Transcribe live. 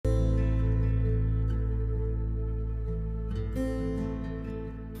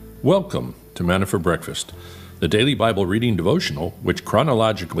Welcome to Manna for Breakfast, the daily Bible reading devotional which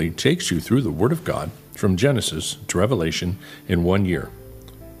chronologically takes you through the Word of God from Genesis to Revelation in 1 year.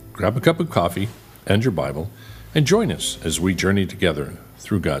 Grab a cup of coffee and your Bible and join us as we journey together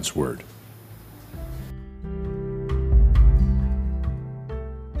through God's Word.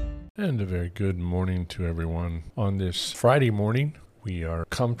 And a very good morning to everyone. On this Friday morning, we are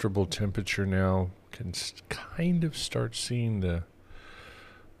comfortable temperature now, can kind of start seeing the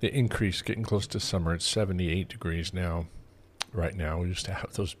increase, getting close to summer. It's 78 degrees now. Right now, we used to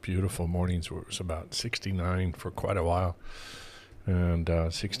have those beautiful mornings where it was about 69 for quite a while, and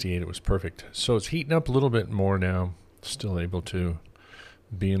 68, it was perfect. So it's heating up a little bit more now, still able to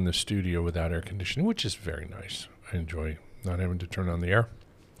be in the studio without air conditioning, which is very nice. I enjoy not having to turn on the air.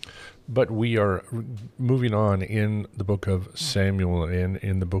 But we are moving on in the book of Samuel and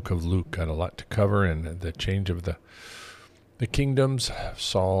in the book of Luke. Got a lot to cover, and the change of the kingdoms,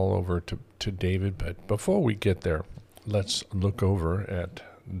 Saul over to David. But before we get there, let's look over at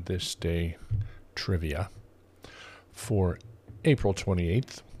this day trivia for April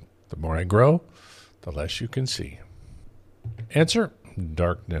 28th. The more I grow, the less you can see. Answer: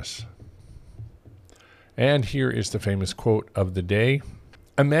 darkness. And here is the famous quote of the day.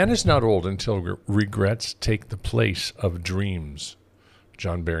 A man is not old until regrets take the place of dreams.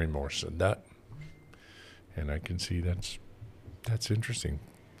 John Barrymore said that. And I can see that's interesting.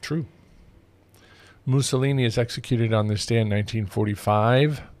 True. Mussolini is executed on this day in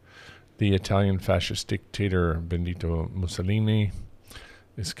 1945. The Italian fascist dictator Benito Mussolini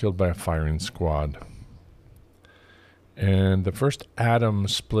is killed by a firing squad. And the first atom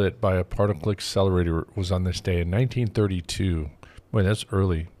split by a particle accelerator was on this day in 1932. Boy, that's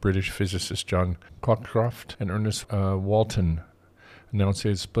early. British physicists John Cockcroft and Ernest Walton announced they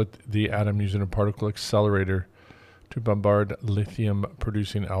had split the atom using a particle accelerator to bombard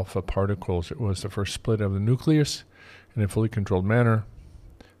lithium-producing alpha particles. It was the first split of the nucleus in a fully controlled manner,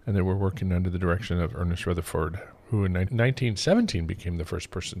 and they were working under the direction of Ernest Rutherford, who in 1917 became the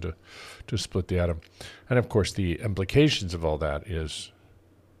first person to split the atom. And, of course, the implications of all that is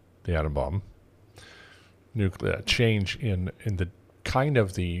the atom bomb, nuclear change in the kind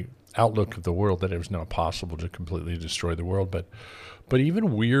of the outlook of the world, that it was not possible to completely destroy the world. But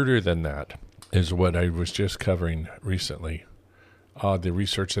even weirder than that is what I was just covering recently. The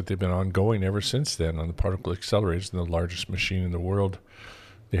research that they've been ongoing ever since then on the particle accelerators, and the largest machine in the world,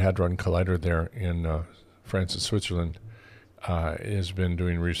 the Hadron Collider there in France and Switzerland, has been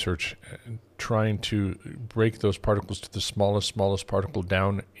doing research trying to break those particles to the smallest particle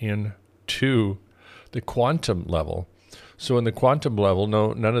down into the quantum level. So in the quantum level,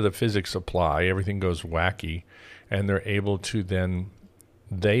 none of the physics apply. Everything goes wacky, and they're able to then,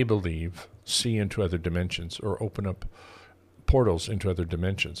 they believe, see into other dimensions or open up portals into other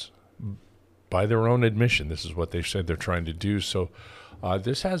dimensions. By their own admission, this is what they said they're trying to do. So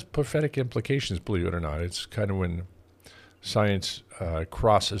this has prophetic implications, believe it or not. It's kind of when science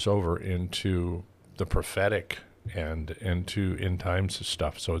crosses over into the prophetic and into end times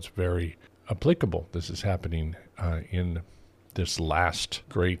stuff. So it's very applicable. This is happening in this last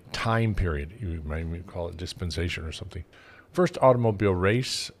great time period. You might even call it dispensation or something. First automobile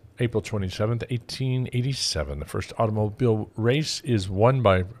race, April 27th, 1887. The first automobile race is won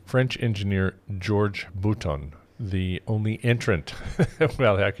by French engineer Georges Bouton, the only entrant.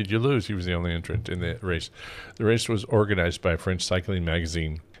 Well, how could you lose? He was the only entrant in the race. The race was organized by a French cycling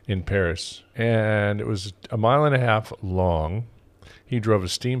magazine in Paris, and it was 1.5 miles long. He drove a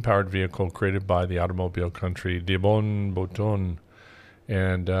steam-powered vehicle created by the automobile country de Bouton.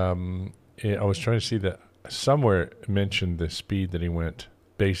 And I was trying to see that somewhere mentioned the speed that he went.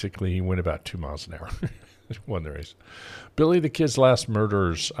 Basically, he went about 2 miles an hour. Won the race. Billy the Kid's last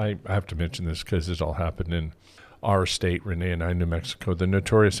murders. I have to mention this because this all happened in our state, Renee and I, New Mexico. The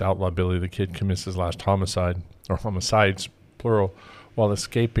notorious outlaw Billy the Kid commits his last homicide, or homicides, plural, while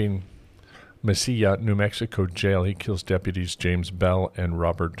escaping Mesilla, New Mexico jail. He kills deputies James Bell and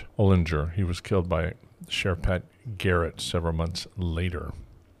Robert Ollinger. He was killed by Sheriff Pat Garrett several months later.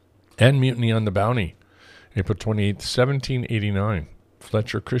 And Mutiny on the Bounty, April 28, 1789.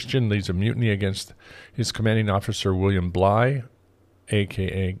 Fletcher Christian leads a mutiny against his commanding officer William Bligh,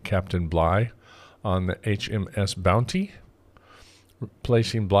 a.k.a. Captain Bligh, on the HMS Bounty,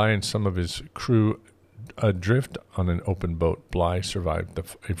 placing Bligh and some of his crew adrift on an open boat. Bligh survived a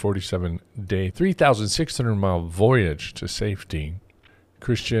 47-day, 3,600-mile voyage to safety.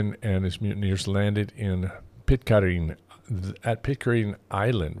 Christian and his mutineers landed in Pitcairn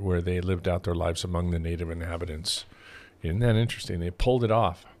Island, where they lived out their lives among the native inhabitants. Isn't that interesting? They pulled it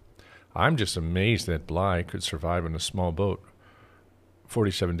off. I'm just amazed that Bligh could survive in a small boat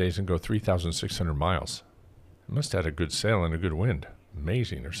 47 days and go 3,600 miles. It must have had a good sail and a good wind.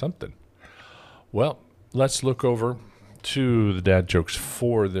 Amazing or something. Well, let's look over to the dad jokes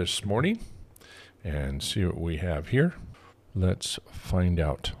for this morning and see what we have here. Let's find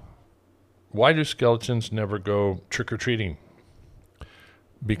out. Why do skeletons never go trick-or-treating?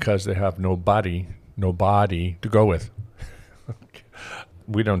 Because they have nobody to go with.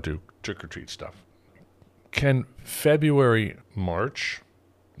 We don't do trick-or-treat stuff. Can February march?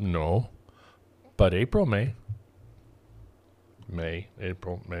 No. But April may.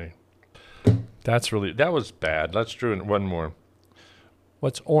 April, May. That was bad. Let's do one more.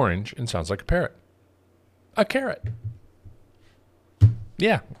 What's orange and sounds like a parrot? A carrot.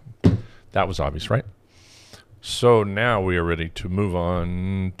 Yeah. That was obvious, right? So now we are ready to move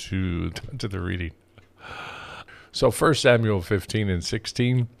on to the reading. So 1 Samuel 15 and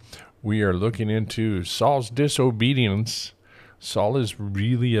 16, we are looking into Saul's disobedience. Saul is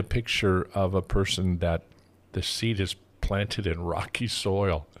really a picture of a person that the seed is planted in rocky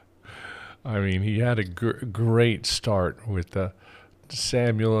soil. I mean, he had a great start with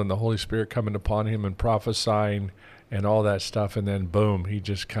Samuel and the Holy Spirit coming upon him and prophesying and all that stuff. And then boom, it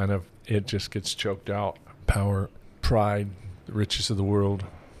just gets choked out. Power, pride, the riches of the world,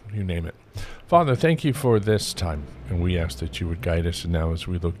 you name it. Father, thank you for this time. And we ask that you would guide us now as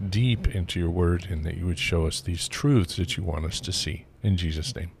we look deep into your word and that you would show us these truths that you want us to see. In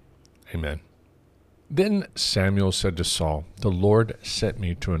Jesus' name, amen. Then Samuel said to Saul, "The Lord sent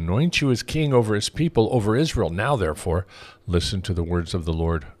me to anoint you as king over his people, over Israel. Now, therefore, listen to the words of the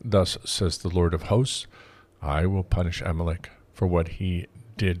Lord. Thus says the Lord of hosts, I will punish Amalek for what he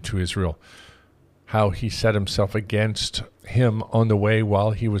did to Israel, how he set himself against him on the way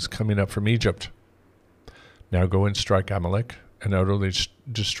while he was coming up from Egypt. Now go and strike Amalek and utterly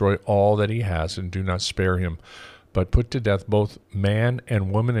destroy all that he has, and do not spare him, but put to death both man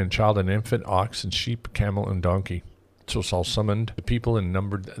and woman and child and infant, ox and sheep, camel and donkey." So Saul summoned the people and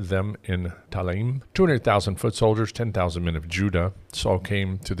numbered them in Telaim, 200,000 foot soldiers, 10,000 men of Judah. Saul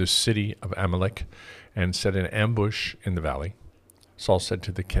came to the city of Amalek and set an ambush in the valley. Saul said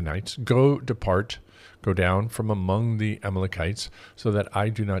to the Kenites, go down from among the Amalekites, so that I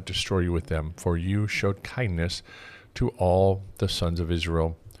do not destroy you with them, for you showed kindness to all the sons of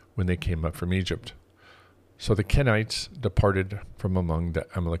Israel when they came up from Egypt. So the Kenites departed from among the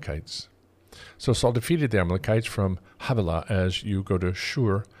Amalekites. So Saul defeated the Amalekites from Havilah as you go to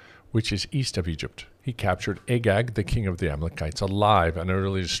Shur, which is east of Egypt. He captured Agag, the king of the Amalekites, alive, and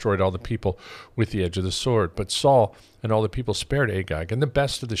utterly destroyed all the people with the edge of the sword. But Saul and all the people spared Agag, and the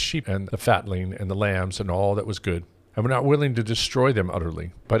best of the sheep and the fatling and the lambs and all that was good, and were not willing to destroy them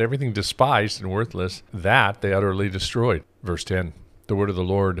utterly. But everything despised and worthless, that they utterly destroyed. Verse 10, the word of the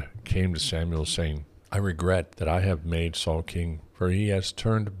Lord came to Samuel, saying, I regret that I have made Saul king, for he has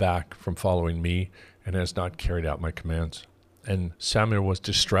turned back from following me and has not carried out my commands. And Samuel was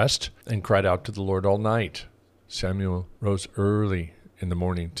distressed and cried out to the Lord all night. Samuel rose early in the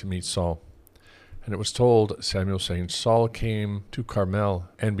morning to meet Saul. And it was told Samuel, saying, Saul came to Carmel,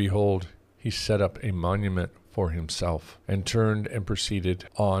 and behold, he set up a monument for himself, and turned and proceeded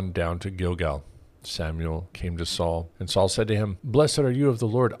on down to Gilgal. Samuel came to Saul, and Saul said to him, Blessed are you of the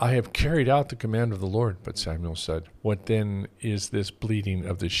Lord. I have carried out the command of the Lord. But Samuel said, What then is this bleating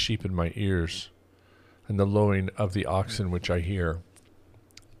of the sheep in my ears, and the lowing of the oxen which I hear?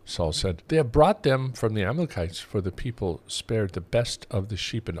 Saul said, They have brought them from the Amalekites, for the people spared the best of the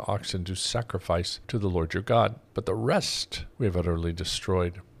sheep and oxen to sacrifice to the Lord your God, but the rest we have utterly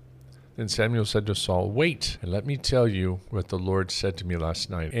destroyed. Then Samuel said to Saul, Wait, and let me tell you what the Lord said to me last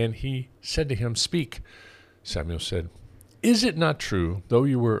night. And he said to him, Speak. Samuel said, Is it not true, though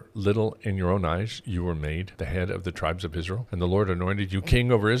you were little in your own eyes, you were made the head of the tribes of Israel, and the Lord anointed you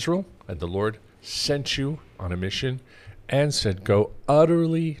king over Israel? And the Lord sent you on a mission and said, Go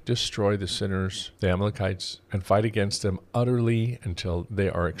utterly destroy the sinners, the Amalekites, and fight against them utterly until they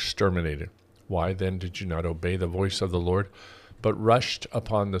are exterminated. Why then did you not obey the voice of the Lord, but rushed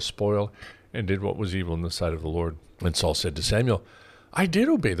upon the spoil and did what was evil in the sight of the Lord? And Saul said to Samuel, I did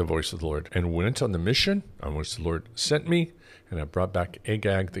obey the voice of the Lord, and went on the mission on which the Lord sent me, and I brought back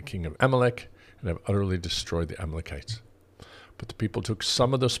Agag, the king of Amalek, and have utterly destroyed the Amalekites. But the people took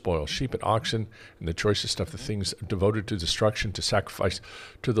some of the spoil, sheep and oxen, and the choicest of the things devoted to destruction, to sacrifice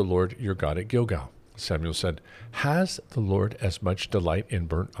to the Lord your God at Gilgal. Samuel said, Has the Lord as much delight in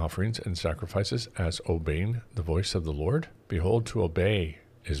burnt offerings and sacrifices as obeying the voice of the Lord? Behold, to obey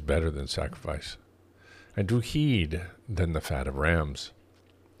is better than sacrifice, and to heed than the fat of rams.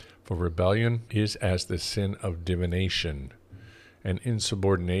 For rebellion is as the sin of divination, and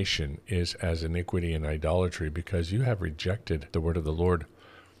insubordination is as iniquity and idolatry, because you have rejected the word of the Lord.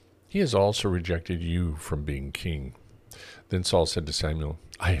 He has also rejected you from being king." Then Saul said to Samuel,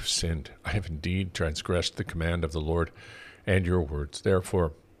 "I have sinned. I have indeed transgressed the command of the Lord and your words.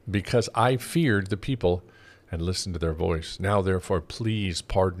 Therefore, because I feared the people and listened to their voice, now therefore please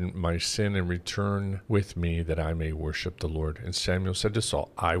pardon my sin and return with me that I may worship the Lord." And Samuel said to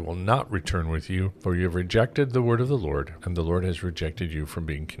Saul, "I will not return with you, for you have rejected the word of the Lord, and the Lord has rejected you from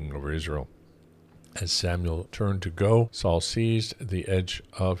being king over Israel." As Samuel turned to go, Saul seized the edge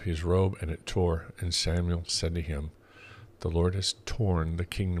of his robe, and it tore. And Samuel said to him, "The Lord has torn the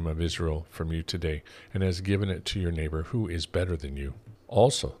kingdom of Israel from you today, and has given it to your neighbor, who is better than you.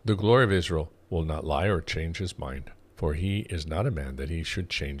 Also, the glory of Israel will not lie or change his mind, for he is not a man that he should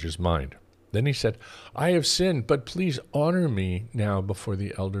change his mind." Then he said, "I have sinned, but please honor me now before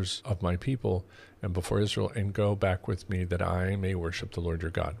the elders of my people and before Israel, and go back with me that I may worship the Lord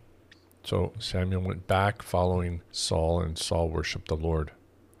your God." So Samuel went back following Saul, and Saul worshipped the Lord.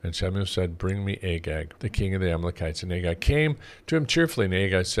 And Samuel said, "Bring me Agag, the king of the Amalekites." And Agag came to him cheerfully. And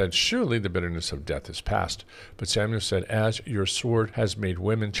Agag said, "Surely the bitterness of death is past." But Samuel said, "As your sword has made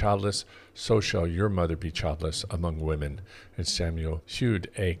women childless, so shall your mother be childless among women." And Samuel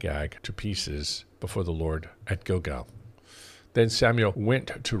hewed Agag to pieces before the Lord at Gilgal. Then Samuel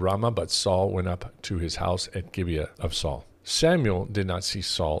went to Ramah, but Saul went up to his house at Gibeah of Saul. Samuel did not see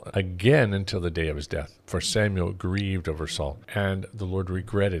Saul again until the day of his death, for Samuel grieved over Saul, and the Lord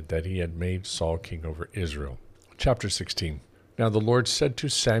regretted that he had made Saul king over Israel. Chapter 16. Now the Lord said to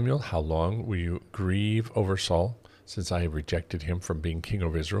Samuel, "How long will you grieve over Saul, since I have rejected him from being king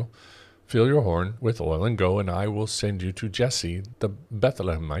over Israel? Fill your horn with oil and go, and I will send you to Jesse the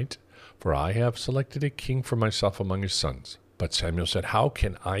Bethlehemite, for I have selected a king for myself among his sons." But Samuel said, "How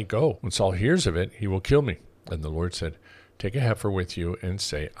can I go? When Saul hears of it, he will kill me." And the Lord said, "Take a heifer with you and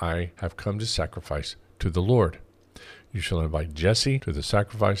say, I have come to sacrifice to the Lord. You shall invite Jesse to the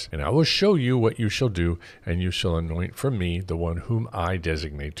sacrifice, and I will show you what you shall do, and you shall anoint for me the one whom I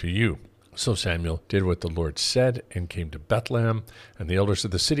designate to you." So Samuel did what the Lord said and came to Bethlehem, and the elders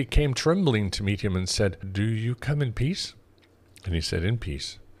of the city came trembling to meet him and said, "Do you come in peace?" And he said, "In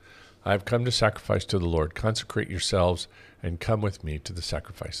peace. I have come to sacrifice to the Lord. Consecrate yourselves and come with me to the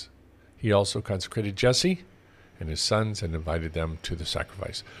sacrifice." He also consecrated Jesse and his sons and invited them to the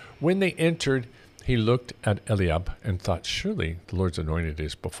sacrifice. When they entered, he looked at Eliab and thought, "Surely the Lord's anointed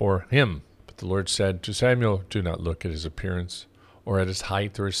is before him." But the Lord said to Samuel, "Do not look at his appearance or at his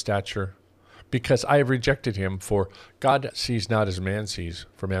height or his stature, because I have rejected him. For God sees not as man sees,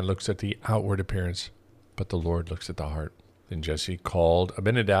 for man looks at the outward appearance, but the Lord looks at the heart." Then Jesse called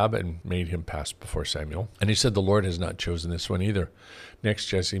Abinadab and made him pass before Samuel. And he said, "The Lord has not chosen this one either." Next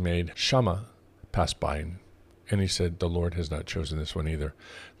Jesse made Shammah pass by, and he said, "The Lord has not chosen this one either."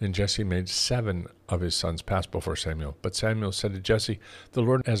 Then Jesse made 7 of his sons pass before Samuel. But Samuel said to Jesse, "The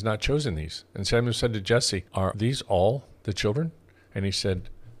Lord has not chosen these." And Samuel said to Jesse, "Are these all the children?" And he said,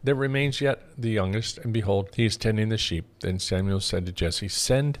 "There remains yet the youngest, and behold, he is tending the sheep." Then Samuel said to Jesse,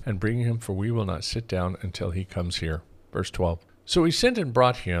 "Send and bring him, for we will not sit down until he comes here." Verse 12. So he sent and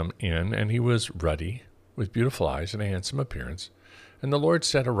brought him in, and he was ruddy, with beautiful eyes and a handsome appearance. And the Lord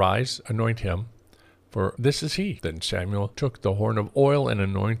said, "Arise, anoint him, for this is he." Then Samuel took the horn of oil and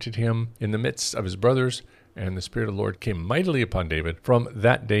anointed him in the midst of his brothers, and the Spirit of the Lord came mightily upon David from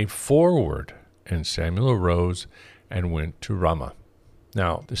that day forward. And Samuel arose and went to Ramah.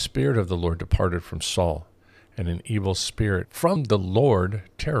 Now the Spirit of the Lord departed from Saul, and an evil spirit from the Lord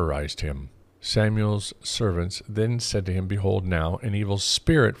terrorized him. Samuel's servants then said to him, "Behold, now an evil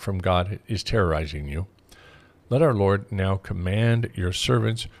spirit from God is terrorizing you. Let our Lord now command your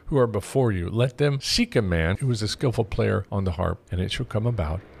servants who are before you. Let them seek a man who is a skillful player on the harp, and it shall come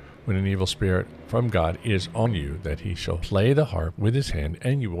about, when an evil spirit from God is on you, that he shall play the harp with his hand,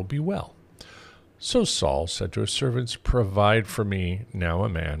 and you will be well." So Saul said to his servants, "Provide for me now a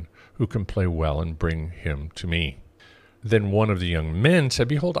man who can play well, and bring him to me." Then one of the young men said,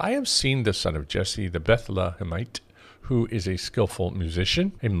 "Behold, I have seen the son of Jesse the Bethlehemite, who is a skillful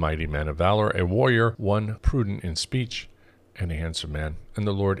musician, a mighty man of valor, a warrior, one prudent in speech, and a handsome man, and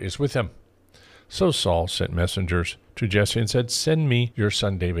the Lord is with him." So Saul sent messengers to Jesse and said, "Send me your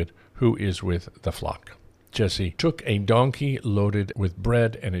son David, who is with the flock." Jesse took a donkey loaded with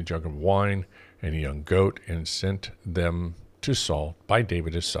bread and a jug of wine and a young goat, and sent them to Saul by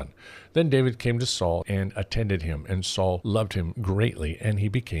David his son. Then David came to Saul and attended him, and Saul loved him greatly, and he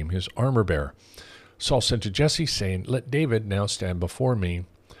became his armor-bearer. Saul said to Jesse, saying, "Let David now stand before me,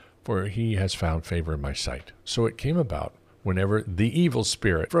 for he has found favor in my sight." So it came about, whenever the evil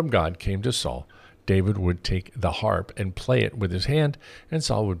spirit from God came to Saul, David would take the harp and play it with his hand, and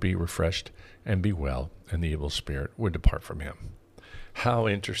Saul would be refreshed and be well, and the evil spirit would depart from him. How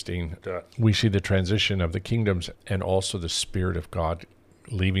interesting. We see the transition of the kingdoms and also the Spirit of God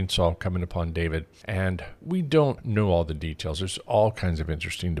leaving Saul, coming upon David. And we don't know all the details. There's all kinds of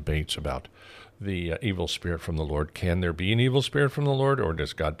interesting debates about the evil spirit from the Lord. Can there be an evil spirit from the Lord, or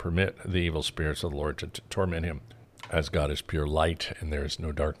does God permit the evil spirits of the Lord to torment him? As God is pure light and there is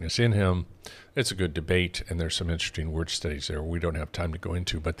no darkness in him. It's a good debate, and there's some interesting word studies there we don't have time to go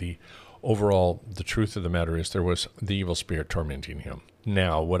into, but the truth of the matter is there was the evil spirit tormenting him.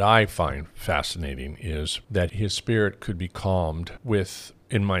 Now, what I find fascinating is that his spirit could be calmed with,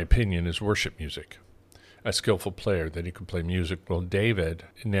 in my opinion, his worship music. A skillful player, that he could play music. Well, David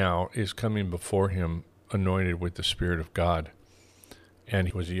now is coming before him anointed with the Spirit of God. And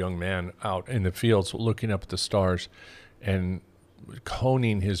he was a young man out in the fields looking up at the stars and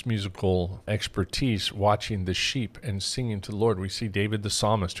honing his musical expertise, watching the sheep and singing to the Lord. We see David the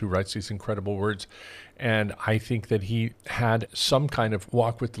psalmist, who writes these incredible words. And I think that he had some kind of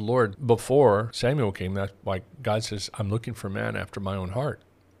walk with the Lord before Samuel came. That's why God says, I'm looking for a man after my own heart.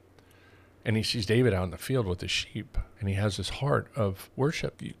 And he sees David out in the field with the sheep, and he has this heart of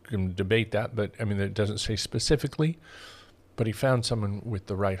worship. You can debate that, but I mean, it doesn't say specifically. But he found someone with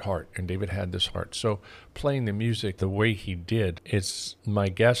the right heart, and David had this heart. So playing the music the way he did, it's my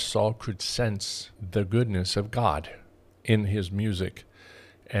guess Saul could sense the goodness of God in his music.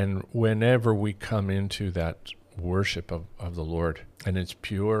 And whenever we come into that worship of the Lord, and it's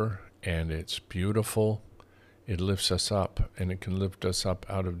pure and it's beautiful, it lifts us up, and it can lift us up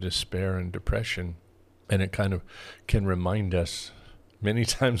out of despair and depression. And it kind of can remind us many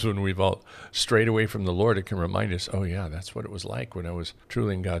times when we've all strayed away from the Lord, it can remind us, oh yeah, that's what it was like when I was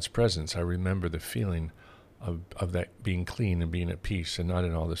truly in God's presence. I remember the feeling of that being clean and being at peace and not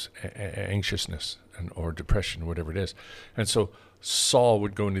in all this anxiousness or depression, whatever it is. And so Saul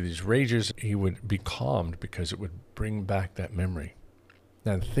would go into these rages. He would be calmed because it would bring back that memory.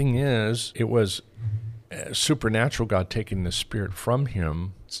 Now, the thing is, it was supernatural God taking the spirit from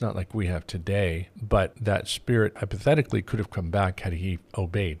him. It's not like we have today, but that spirit hypothetically could have come back had he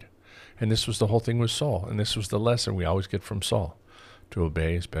obeyed. And this was the whole thing with Saul, and this was the lesson we always get from Saul. To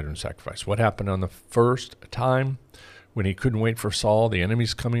obey is better than sacrifice. What happened on the first time when he couldn't wait for Saul, the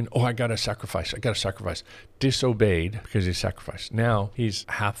enemy's coming, oh, I got to sacrifice. Disobeyed because he sacrificed. Now he's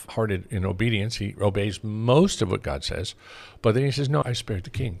half-hearted in obedience. He obeys most of what God says, but then he says, no, I spared the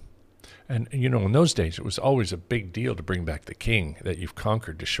king. And, you know, in those days, it was always a big deal to bring back the king that you've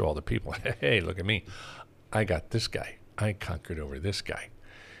conquered, to show all the people, hey, look at me. I got this guy. I conquered over this guy.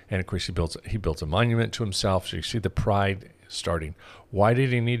 And, of course, he builds a monument to himself. So you see the pride starting. Why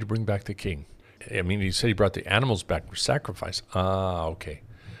did he need to bring back the king? I mean, he said he brought the animals back for sacrifice. Okay.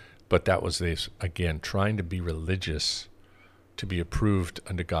 But that was this, again, trying to be religious, to be approved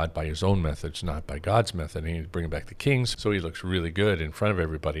unto God by his own methods, not by God's method. He needed to bring back the kings, so he looks really good in front of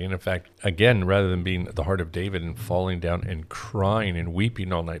everybody. And in fact, again, rather than being the heart of David and falling down and crying and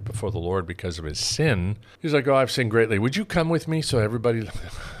weeping all night before the Lord because of his sin, he's like, oh, I've sinned greatly. Would you come with me so everybody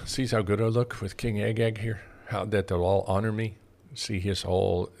sees how good I look with King Agag here? How that they'll all honor me? See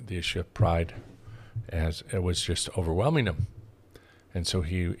the issue of pride, as it was just overwhelming him. And so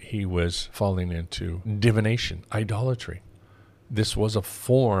he was falling into divination, idolatry. This was a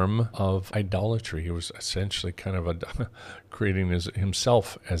form of idolatry. He was essentially kind of creating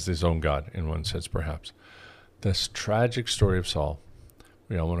himself as his own God, in one sense, perhaps. This tragic story of Saul,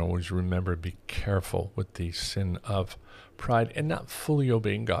 we all want to always remember, be careful with the sin of pride and not fully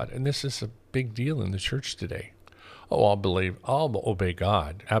obeying God. And this is a big deal in the church today. Oh, I'll obey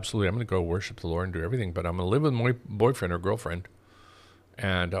God. Absolutely, I'm going to go worship the Lord and do everything, but I'm going to live with my boyfriend or girlfriend.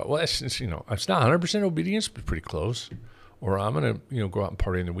 And, it's not 100% obedience, but pretty close. Or I'm going to, go out and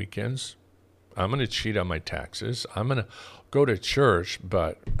party on the weekends. I'm going to cheat on my taxes. I'm going to go to church,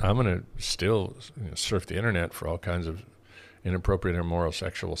 but I'm going to still surf the internet for all kinds of inappropriate, immoral,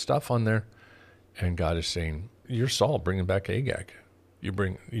 sexual stuff on there. And God is saying, you're Saul bringing back Agag.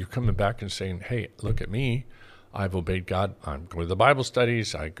 You're coming back and saying, hey, look at me. I've obeyed God. I'm going to the Bible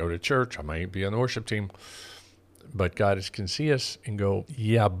studies. I go to church. I might be on the worship team. But God can see us and go,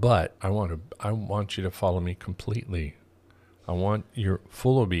 yeah, but I want you to follow me completely. I want your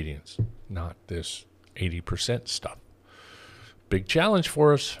full obedience, not this 80% stuff. Big challenge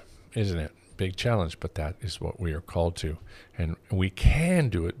for us, isn't it? Big challenge, but that is what we are called to. And we can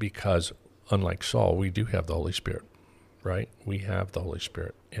do it because, unlike Saul, we do have the Holy Spirit, right? We have the Holy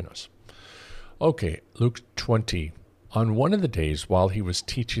Spirit in us. Okay, Luke 20. On one of the days, while he was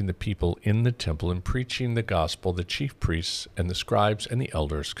teaching the people in the temple and preaching the gospel, the chief priests and the scribes and the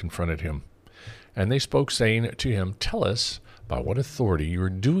elders confronted him. And they spoke, saying to him, Tell us by what authority you are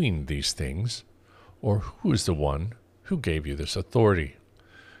doing these things, or who is the one who gave you this authority?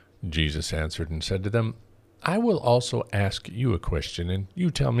 Jesus answered and said to them, I will also ask you a question, and you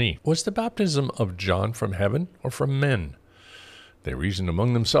tell me, was the baptism of John from heaven or from men? They reasoned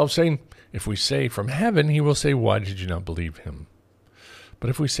among themselves, saying, If we say from heaven, he will say, Why did you not believe him? But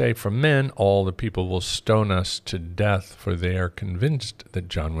if we say from men, all the people will stone us to death, for they are convinced that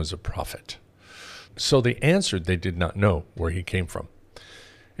John was a prophet. So they answered they did not know where he came from.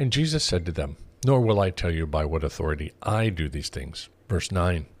 And Jesus said to them, Nor will I tell you by what authority I do these things. Verse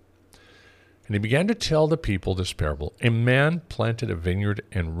 9. And he began to tell the people this parable. A man planted a vineyard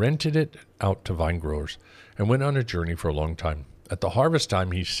and rented it out to vine growers, and went on a journey for a long time. At the harvest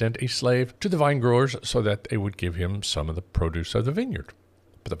time he sent a slave to the vine growers so that they would give him some of the produce of the vineyard.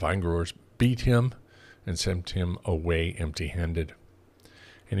 But the vine growers beat him and sent him away empty-handed.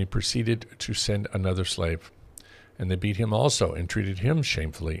 And he proceeded to send another slave. And they beat him also and treated him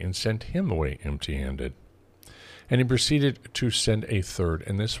shamefully and sent him away empty-handed. And he proceeded to send a third,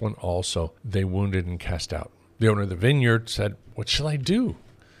 and this one also they wounded and cast out. The owner of the vineyard said, What shall I do?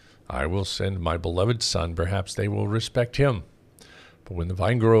 I will send my beloved son, perhaps they will respect him. But when the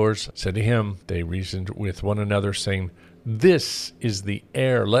vine growers said to him, they reasoned with one another, saying, This is the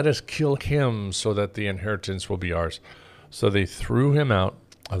heir, let us kill him, so that the inheritance will be ours. So they threw him out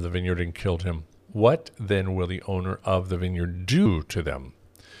of the vineyard and killed him. What then will the owner of the vineyard do to them?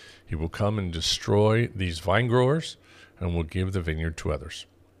 He will come and destroy these vine growers and will give the vineyard to others.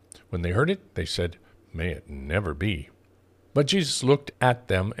 When they heard it, they said, May it never be. But Jesus looked at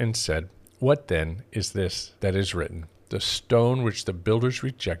them and said, What then is this that is written? The stone which the builders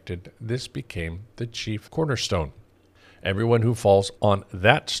rejected, this became the chief cornerstone. Everyone who falls on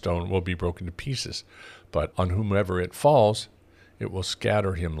that stone will be broken to pieces, but on whomever it falls, it will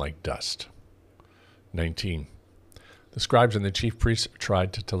scatter him like dust. 19. The scribes and the chief priests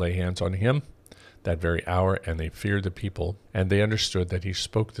tried to lay hands on him that very hour, and they feared the people, and they understood that he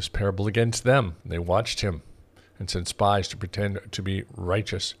spoke this parable against them. They watched him and sent spies to pretend to be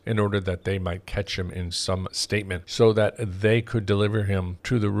righteous in order that they might catch him in some statement, so that they could deliver him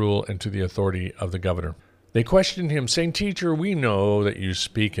to the rule and to the authority of the governor. They questioned him, saying, Teacher, we know that you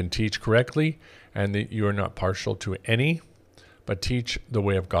speak and teach correctly, and that you are not partial to any, but teach the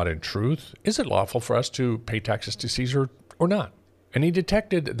way of God in truth. Is it lawful for us to pay taxes to Caesar or not? And he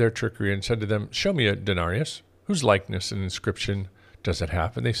detected their trickery and said to them, Show me a denarius. Whose likeness and inscription does it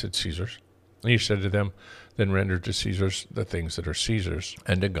have? And they said, Caesar's. And he said to them, Then render to Caesar's the things that are Caesar's,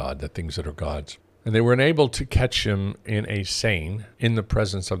 and to God the things that are God's. And they were unable to catch him in a saying in the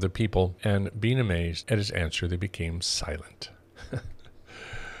presence of the people, and being amazed at his answer, they became silent.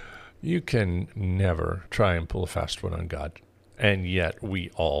 You can never try and pull a fast one on God. And yet we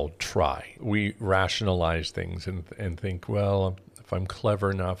all try. We rationalize things and think, well, if I'm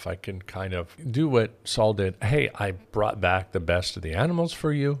clever enough, I can kind of do what Saul did. Hey, I brought back the best of the animals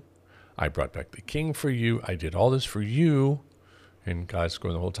for you. I brought back the king for you. I did all this for you. And God's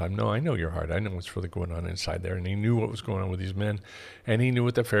going the whole time, no, I know your heart. I know what's really going on inside there. And he knew what was going on with these men. And he knew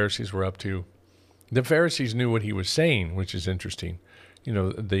what the Pharisees were up to. The Pharisees knew what he was saying, which is interesting. You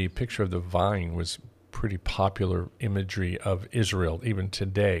know, the picture of the vine was pretty popular imagery of Israel, even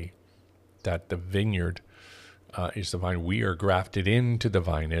today, that the vineyard is the vine. We are grafted into the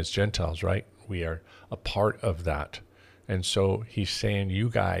vine as Gentiles, right? We are a part of that. And so he's saying, you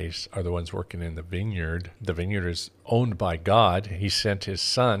guys are the ones working in the vineyard. The vineyard is owned by God. He sent his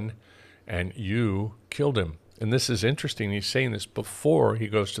son, and you killed him. And this is interesting. He's saying this before he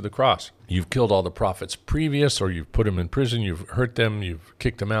goes to the cross. You've killed all the prophets previous, or you've put them in prison, you've hurt them, you've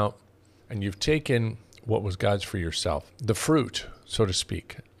kicked them out. And you've taken what was God's for yourself, the fruit, so to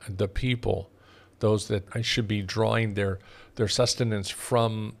speak, the people, those that should be drawing their sustenance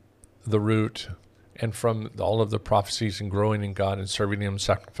from the root and from all of the prophecies and growing in God and serving him,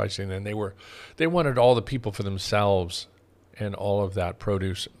 sacrificing. And they wanted all the people for themselves and all of that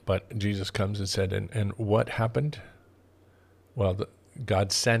produce. But Jesus comes and said, and what happened? Well,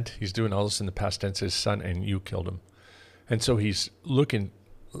 God sent, he's doing all this in the past tense, his son, and you killed him. And so he's looking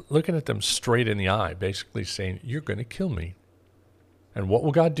at them straight in the eye, basically saying, you're going to kill me. And what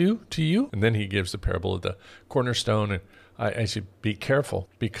will God do to you? And then he gives the parable of the cornerstone. And I said, be careful,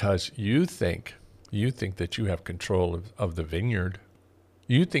 because you think that you have control of the vineyard.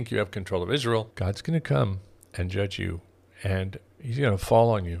 You think you have control of Israel. God's going to come and judge you, and he's going to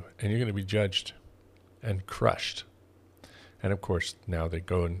fall on you, and you're going to be judged and crushed. And of course, now they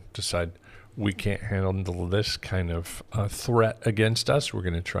go and decide, we can't handle this kind of threat against us. We're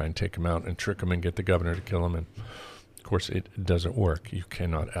going to try and take him out and trick him and get the governor to kill him. And of course, it doesn't work. You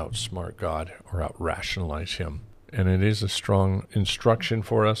cannot outsmart God or out-rationalize him. And it is a strong instruction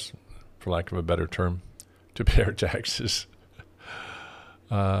for us, for lack of a better term, to pay our taxes.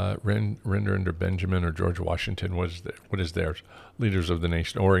 Render under Benjamin or George Washington, what is theirs? Leaders of the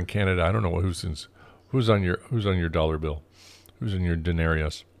nation. Or in Canada, I don't know who's on your dollar bill, who's in your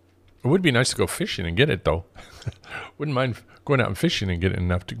denarius. It would be nice to go fishing and get it, though. Wouldn't mind going out and fishing and getting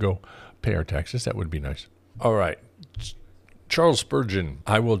enough to go pay our taxes. That would be nice. All right. Charles Spurgeon,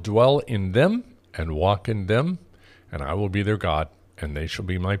 I will dwell in them and walk in them, and I will be their God, and they shall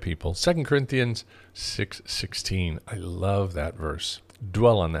be my people. 2 Corinthians 6:16. I love that verse.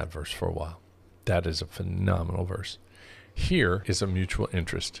 Dwell on that verse for a while. That is a phenomenal verse. Here is a mutual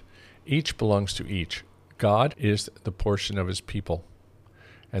interest. Each belongs to each. God is the portion of his people,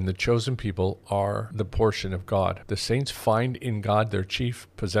 and the chosen people are the portion of God. The saints find in God their chief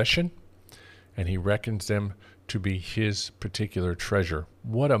possession, and he reckons them to be his particular treasure.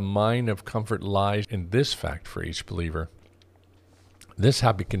 What a mine of comfort lies in this fact for each believer. This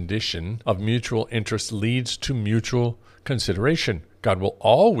happy condition of mutual interest leads to mutual consideration. God will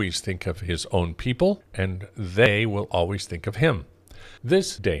always think of his own people, and they will always think of him.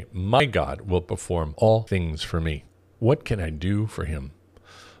 This day, my God will perform all things for me. What can I do for him?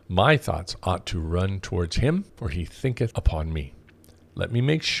 My thoughts ought to run towards him, for he thinketh upon me. Let me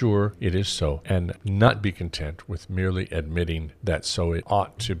make sure it is so, and not be content with merely admitting that so it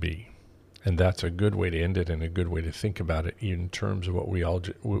ought to be. And that's a good way to end it, and a good way to think about it in terms of what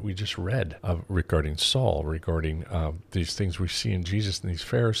we just read regarding Saul, regarding these things we see in Jesus and these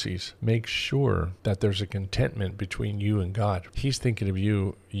Pharisees. Make sure that there's a contentment between you and God. He's thinking of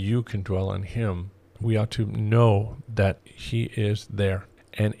you. You can dwell on him. We ought to know that he is there.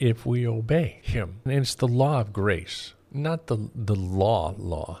 And if we obey him, and it's the law of grace, not the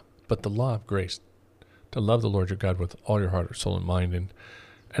law, but the law of grace, to love the Lord your God with all your heart, soul, and mind,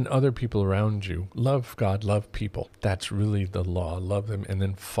 and other people around you. Love God, love people. That's really the law. Love them, and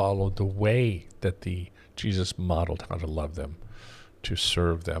then follow the way that Jesus modeled how to love them, to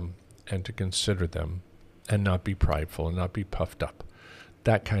serve them, and to consider them, and not be prideful and not be puffed up.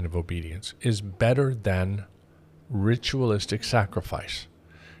 That kind of obedience is better than ritualistic sacrifice.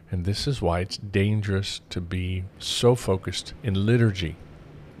 And this is why it's dangerous to be so focused in liturgy.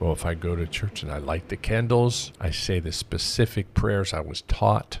 Well, if I go to church and I light the candles, I say the specific prayers I was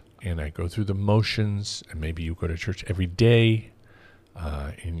taught, and I go through the motions, and maybe you go to church every day,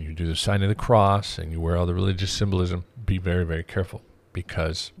 and you do the sign of the cross, and you wear all the religious symbolism, be very, very careful,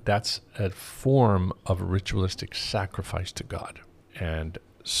 because that's a form of ritualistic sacrifice to God. And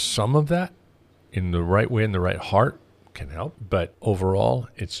some of that, in the right way, in the right heart, can help, but overall,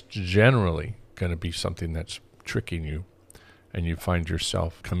 it's generally going to be something that's tricking you, and you find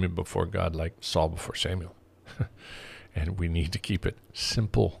yourself coming before God like Saul before Samuel. And we need to keep it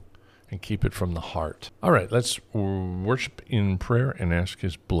simple and keep it from the heart. All right, let's worship in prayer and ask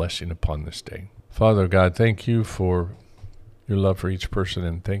his blessing upon this day. Father God, thank you for your love for each person,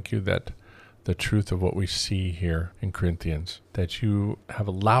 and thank you that the truth of what we see here in Corinthians, that you have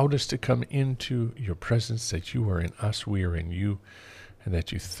allowed us to come into your presence, that you are in us, we are in you, and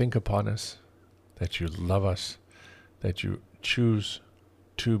that you think upon us, that you love us, that you choose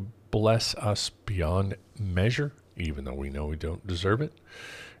to bless us beyond measure, even though we know we don't deserve it,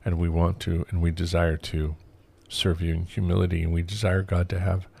 and we want to, and we desire to serve you in humility, and we desire, God, to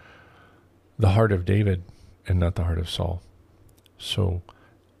have the heart of David and not the heart of Saul. So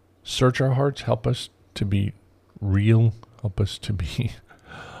search our hearts, help us to be real, help us to be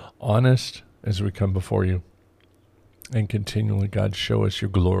honest as we come before you, and continually, God, show us your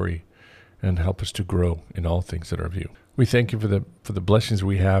glory and help us to grow in all things that are of you. We thank you for the blessings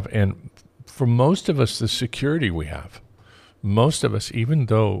we have, and for most of us, the security we have. Most of us, even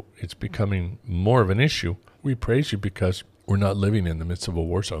though it's becoming more of an issue, we praise you because we're not living in the midst of a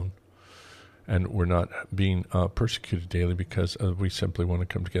war zone, and we're not being persecuted daily because we simply want to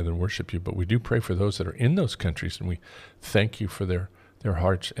come together and worship you. But we do pray for those that are in those countries, and we thank you for their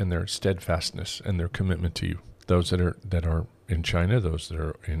hearts and their steadfastness and their commitment to you. Those that are in China, those that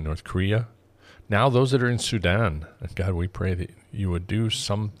are in North Korea, now those that are in Sudan. And God, we pray that you would do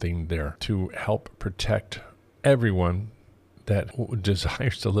something there to help protect everyone that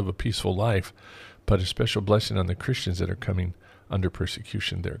desires to live a peaceful life, but a special blessing on the Christians that are coming under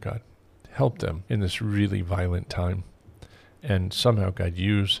persecution there, God. Help them in this really violent time. And somehow, God,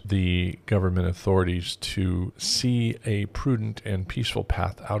 use the government authorities to see a prudent and peaceful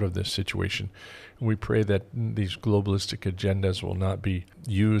path out of this situation. And we pray that these globalistic agendas will not be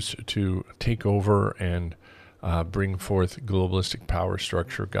used to take over and bring forth globalistic power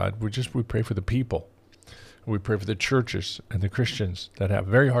structure. God, we pray for the people. We pray for the churches and the Christians that have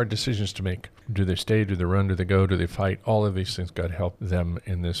very hard decisions to make. Do they stay? Do they run? Do they go? Do they fight? All of these things, God, help them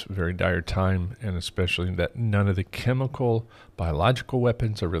in this very dire time, and especially that none of the chemical, biological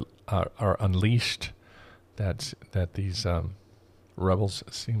weapons are unleashed, that these rebels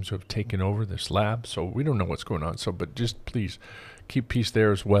seem to have taken over this lab. So we don't know what's going on. But just please keep peace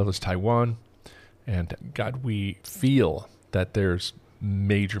there, as well as Taiwan. And God, we feel that there's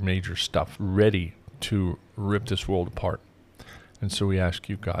major stuff ready to rip this world apart. And so we ask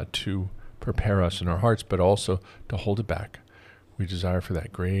you, God, to prepare us in our hearts, but also to hold it back. We desire for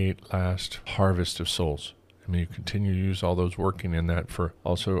that great last harvest of souls. And may you continue to use all those working in that. For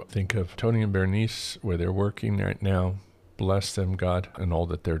also think of Tony and Bernice, where they're working right now. Bless them, God, and all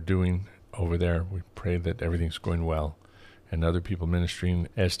that they're doing over there. We pray that everything's going well. And other people ministering,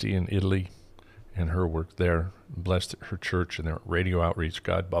 Esty in Italy, and her work there. Bless her church and their radio outreach,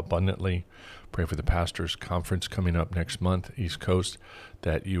 God, abundantly. Pray for the pastors' conference coming up next month, East Coast,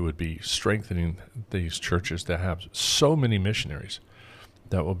 that you would be strengthening these churches that have so many missionaries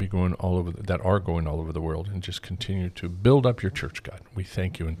that will be going all over, that are going all over the world, and just continue to build up your church, God. We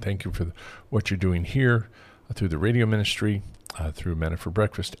thank you, and thank you for what you're doing here through the radio ministry, through Manna for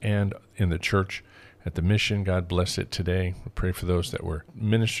Breakfast, and in the church at the mission. God, bless it today. We pray for those that were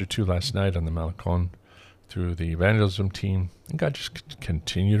ministered to last night on the Malacon through the evangelism team. And God, just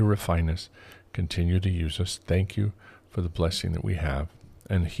continue to refine us, continue to use us. Thank you for the blessing that we have.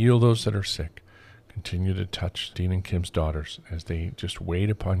 And heal those that are sick. Continue to touch Dean and Kim's daughters as they just wait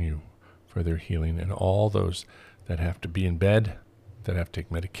upon you for their healing. And all those that have to be in bed, that have to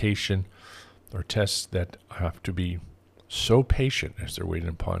take medication, or tests, that have to be so patient as they're waiting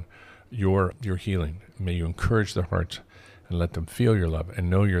upon your healing. May you encourage their hearts and let them feel your love and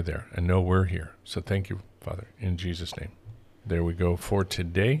know you're there and know we're here. So thank you, Father, in Jesus' name. There we go for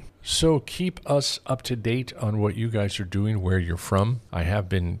today. So keep us up to date on what you guys are doing, where you're from. I have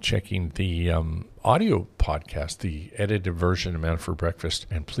been checking the audio podcast, the edited version of Manna for Breakfast,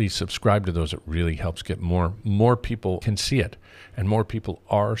 and please subscribe to those. It really helps get more people can see it, and more people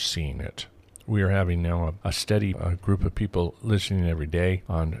are seeing it. We are having now a steady group of people listening every day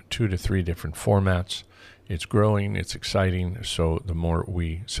on 2 to 3 different formats. It's growing, it's exciting, so the more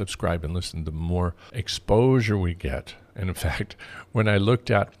we subscribe and listen, the more exposure we get. And in fact, when I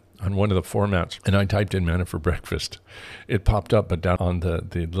looked at on one of the formats and I typed in Manna for Breakfast, it popped up, but down on the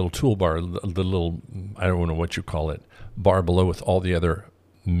little toolbar, the little, I don't know what you call it, bar below with all the other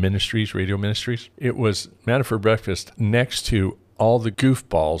ministries, radio ministries, it was Manna for Breakfast next to all the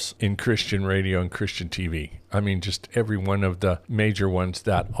goofballs in Christian radio and Christian TV. I mean, just every one of the major ones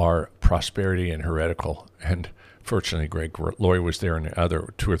that are prosperity and heretical. And fortunately, Greg Laurie was there and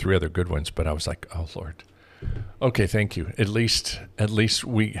 2 or 3 other good ones. But I was like, oh, Lord. Okay, thank you. At least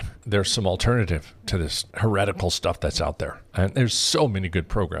there's some alternative to this heretical stuff that's out there. And there's so many good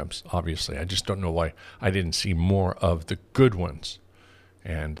programs, obviously. I just don't know why I didn't see more of the good ones.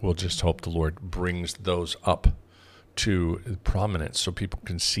 And we'll just hope the Lord brings those up to prominence so people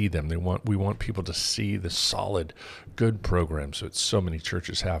can see them. We want people to see the solid, good programs that so many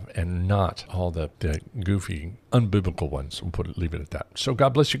churches have, and not all the goofy, unbiblical ones. We'll leave it at that. So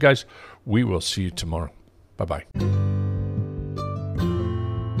God bless you guys. We will see you tomorrow. Bye-bye.